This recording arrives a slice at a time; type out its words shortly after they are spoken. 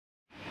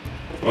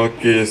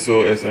Okay,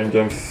 so as I'm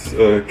just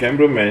a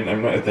cameraman,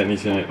 I'm not a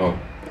technician at all.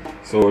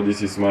 So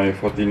this is my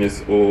 14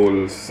 years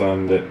old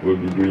son that will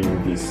be doing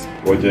this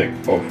project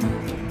of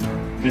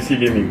PC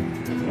gaming,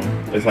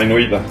 as I know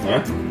it lah.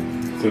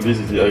 So this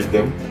is the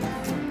item.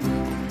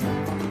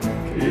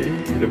 Okay,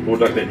 the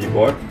product that he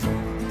bought,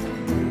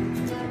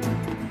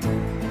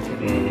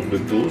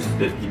 the tools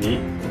that he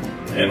need,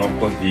 and of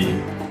course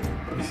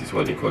this is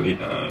what they call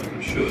it. I'm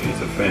sure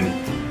it's a fan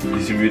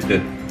distributor,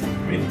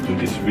 I mean to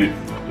distribute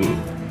to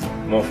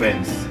more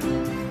fans,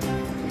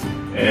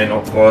 and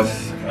of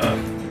course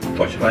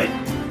torchlight,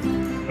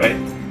 right,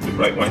 the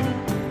bright one.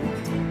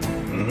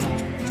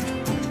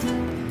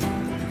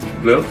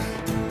 Gloves.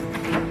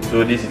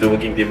 So this is the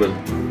working table,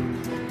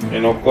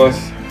 and of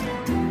course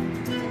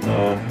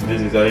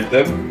this is the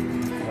item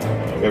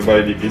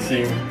whereby the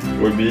casing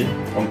will be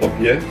on top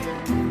here,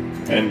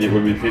 and it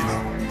will be fixed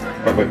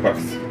part by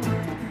parts.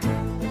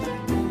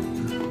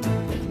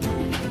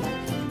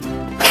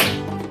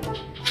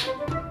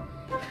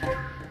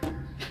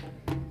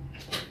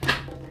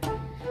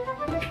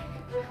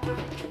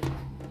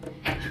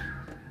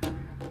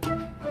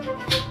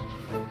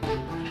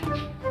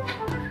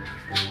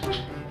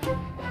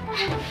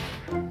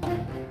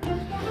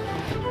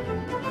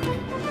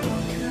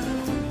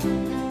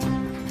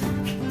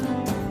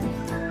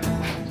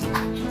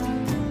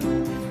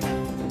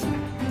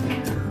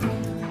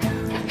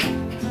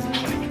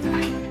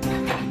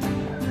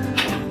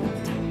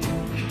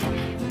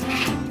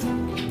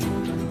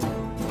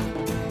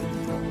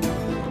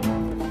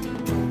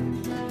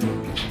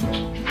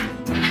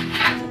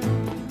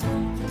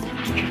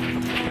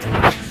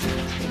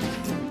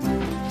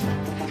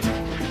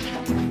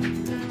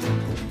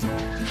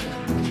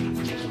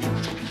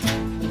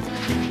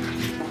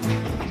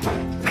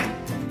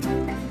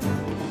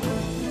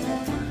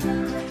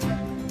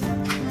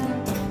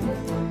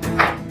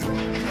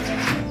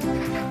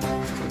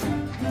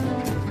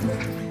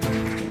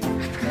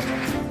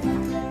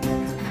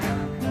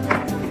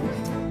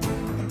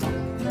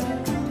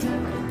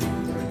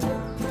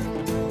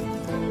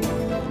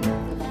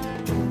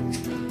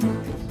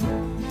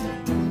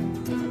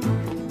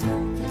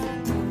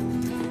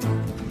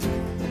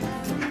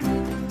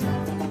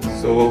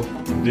 So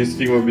this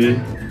thing will be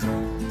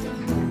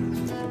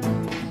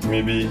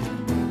maybe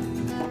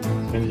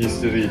in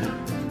history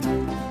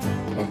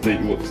after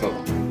it works out.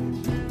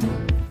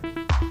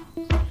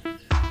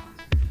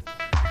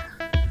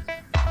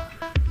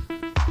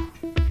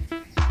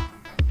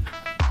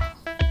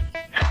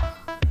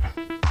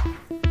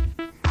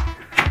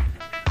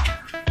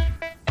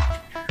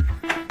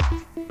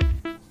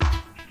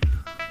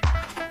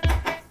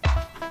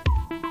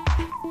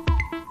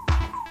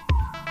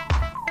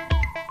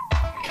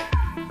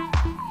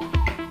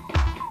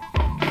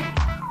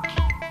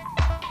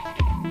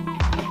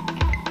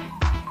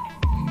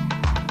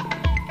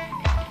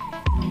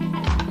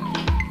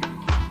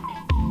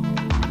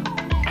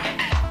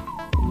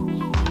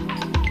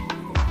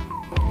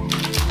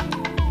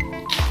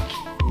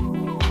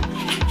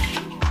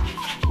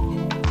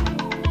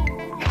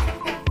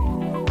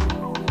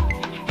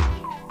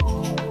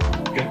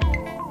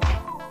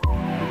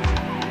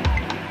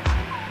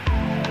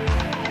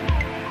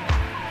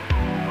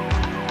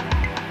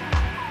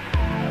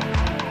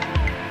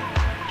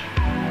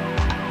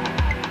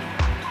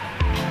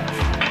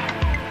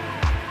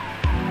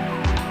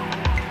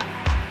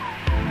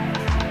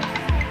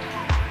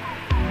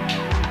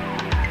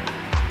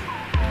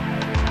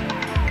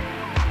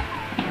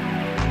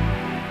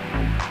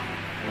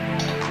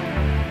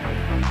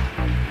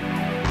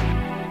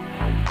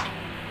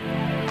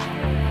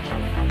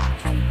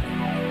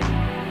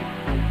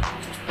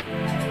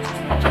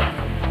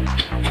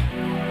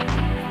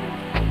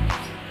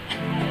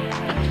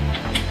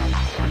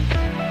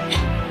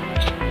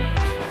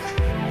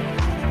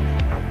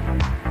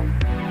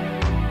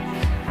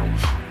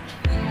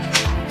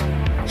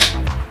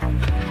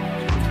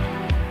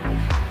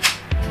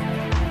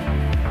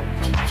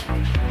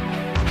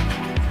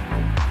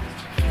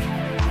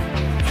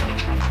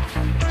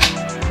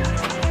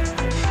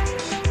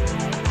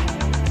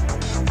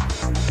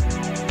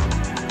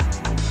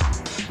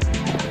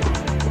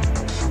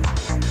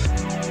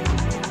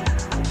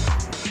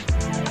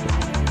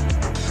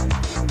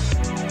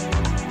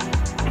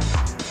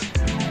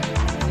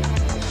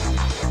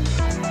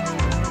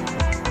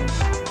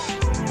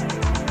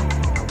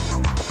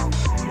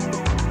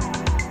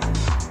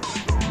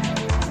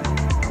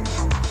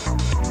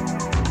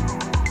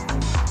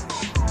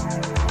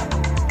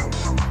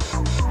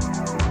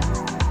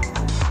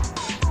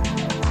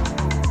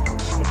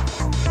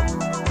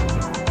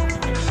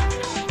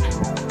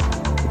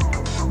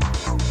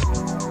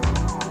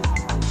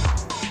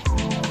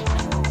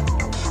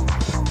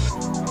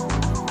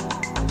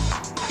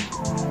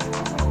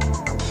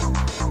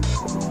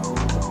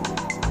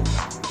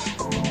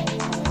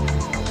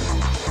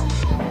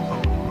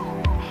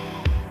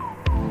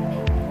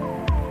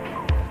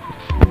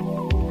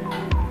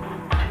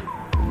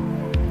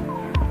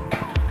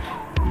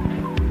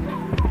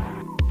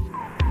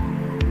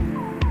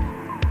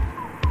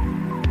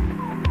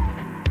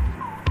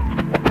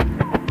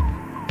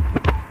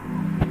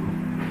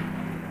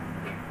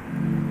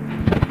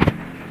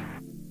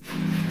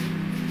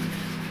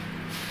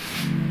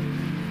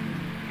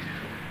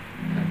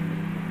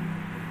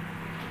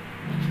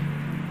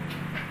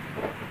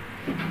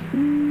 So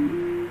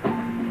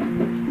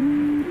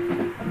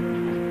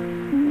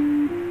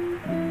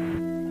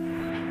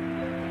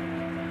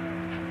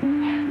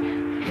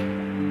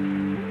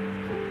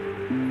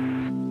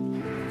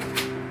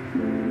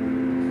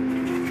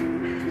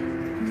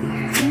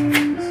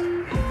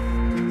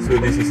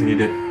this is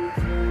needed.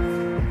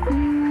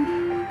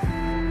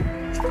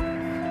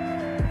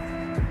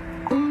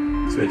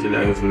 So actually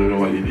I also don't know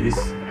what it is.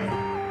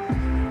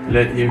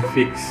 Let him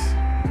fix.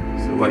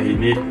 So what he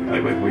need, I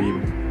buy for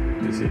him.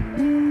 That's it.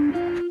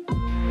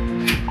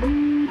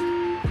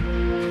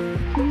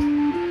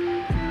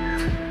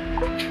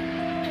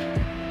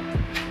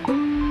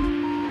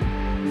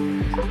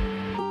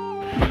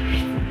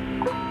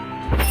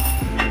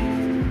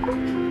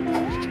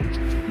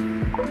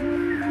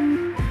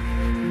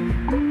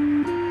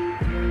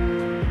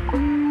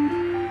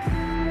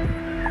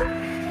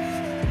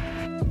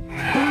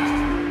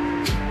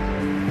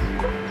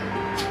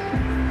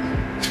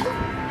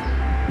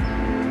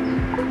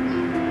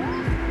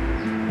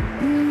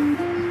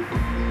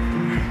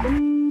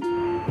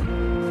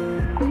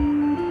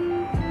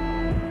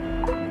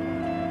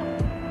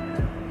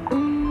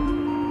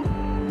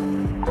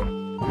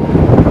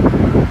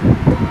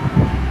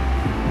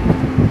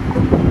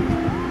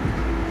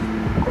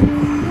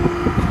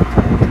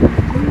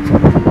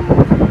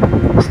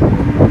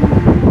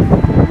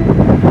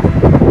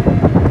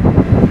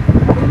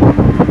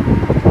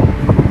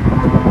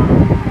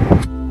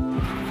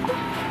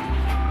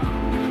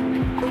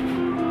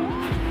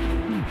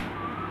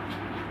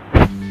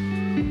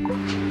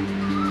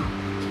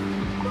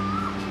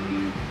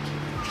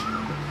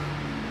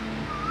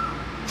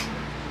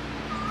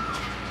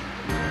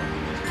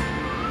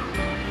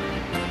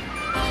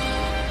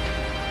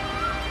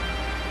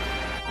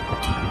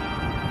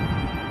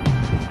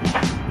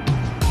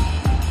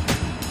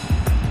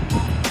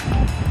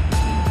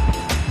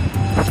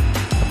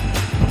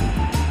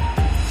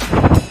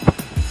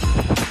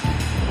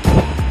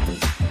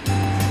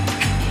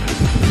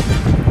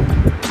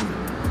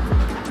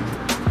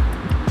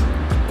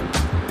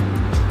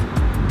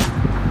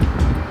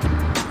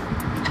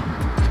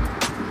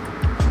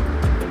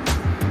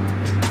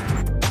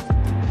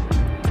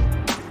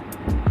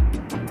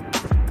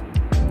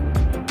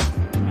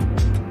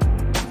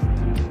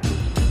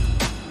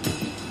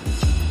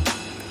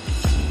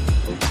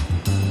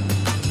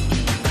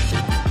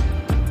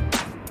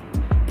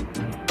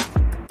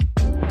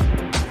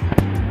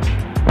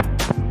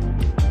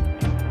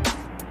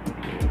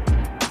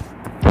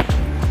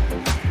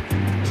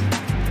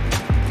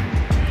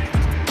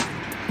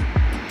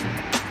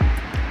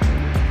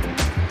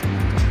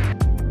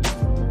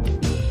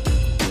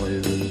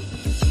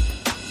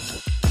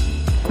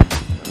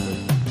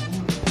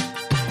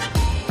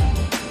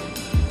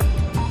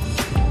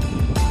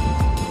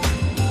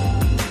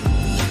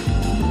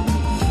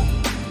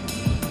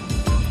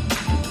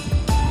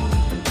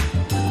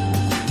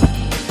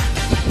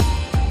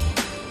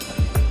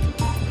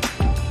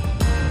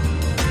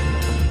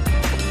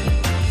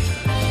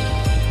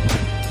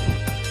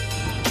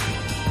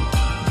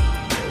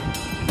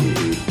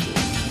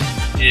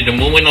 The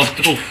moment of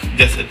truth,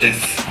 just a test.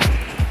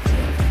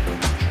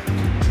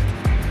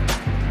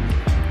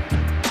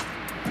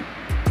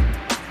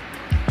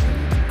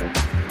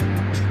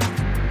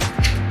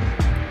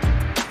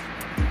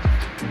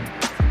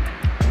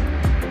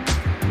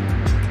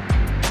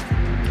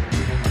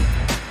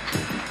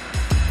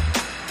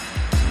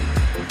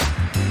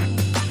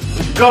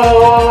 Let's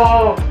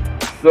go!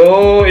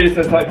 So it's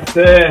a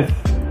success.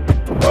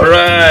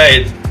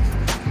 Alright.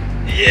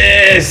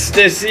 Yes,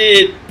 that's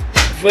it.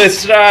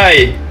 First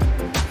try.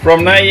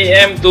 From 9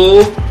 AM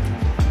to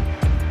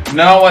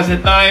now, what's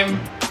the time?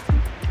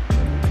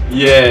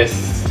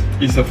 Yes,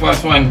 it's the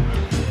first one.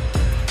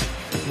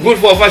 Good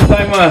for first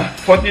timer,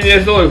 14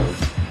 years old.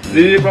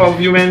 Really proud of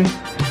you, man.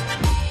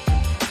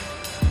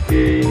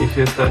 Okay,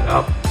 initial start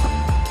up.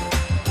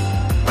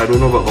 I don't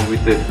know about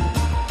computers,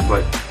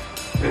 but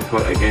that's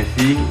what I can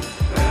see.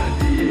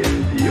 The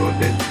LED, all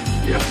that.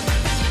 Yeah.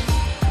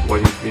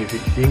 What he's been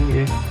fixing,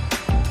 yeah.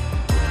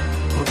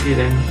 Okay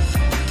then.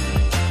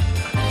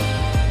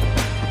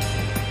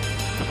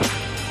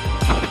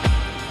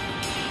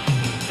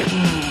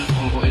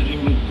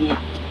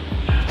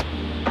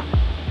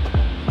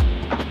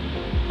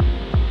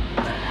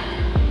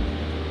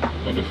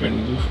 The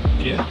friend booth,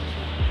 yeah.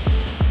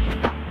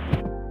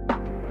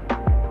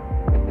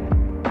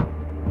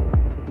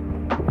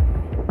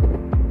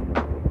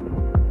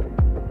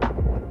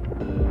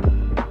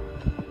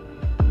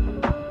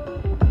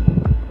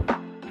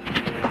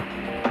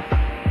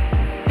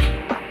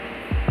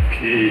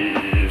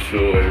 Okay, so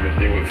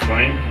everything works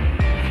fine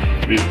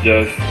with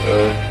just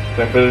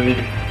temporarily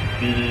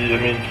the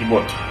main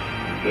keyboard.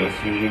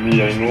 Just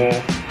usually I know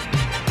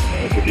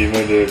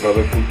terima the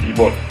colorful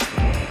keyboard.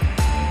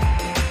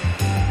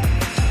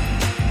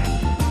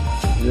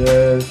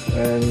 Yes,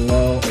 and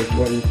now as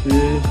what you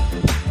see,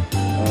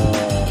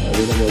 I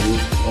don't know about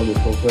this, all the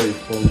software is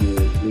from the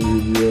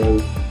individual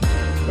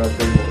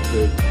custom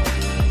boxes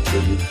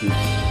that you see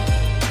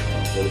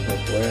for the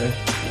software,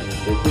 and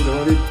that's it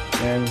about it.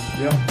 And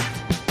yeah,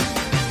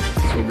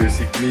 so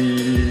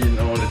basically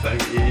now the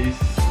time is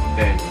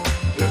 10,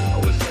 12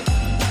 hours.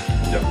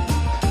 Yeah,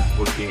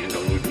 working and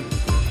downloading,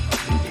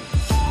 updating.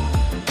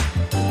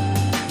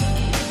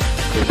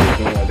 So there's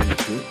no other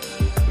issue.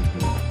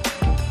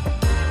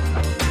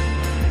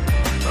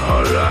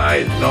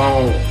 Alright,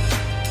 now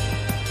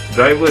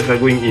drivers are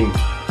going in.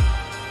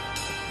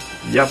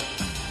 Yup,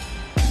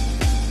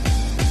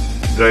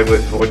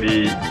 drivers for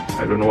the,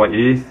 I don't know what it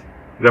is,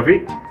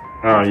 graphic?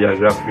 Ah yeah,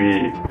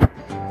 graphic.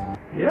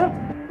 Yeah.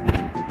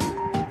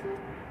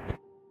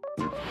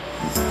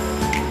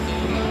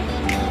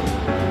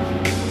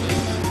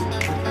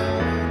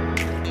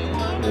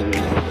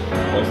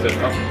 All set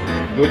up,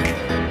 good.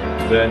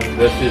 Then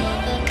that's it.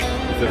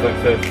 It's a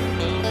success.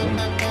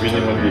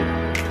 Minimally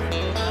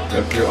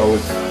a few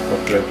hours of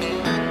rest,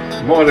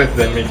 more or less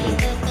than making.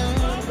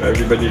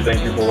 Everybody,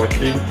 thank you for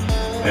watching,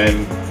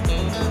 and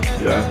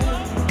yeah,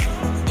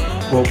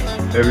 hope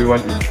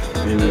everyone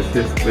is in a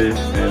safe place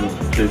and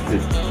stay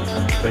safe.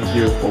 Thank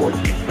you for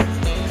watching.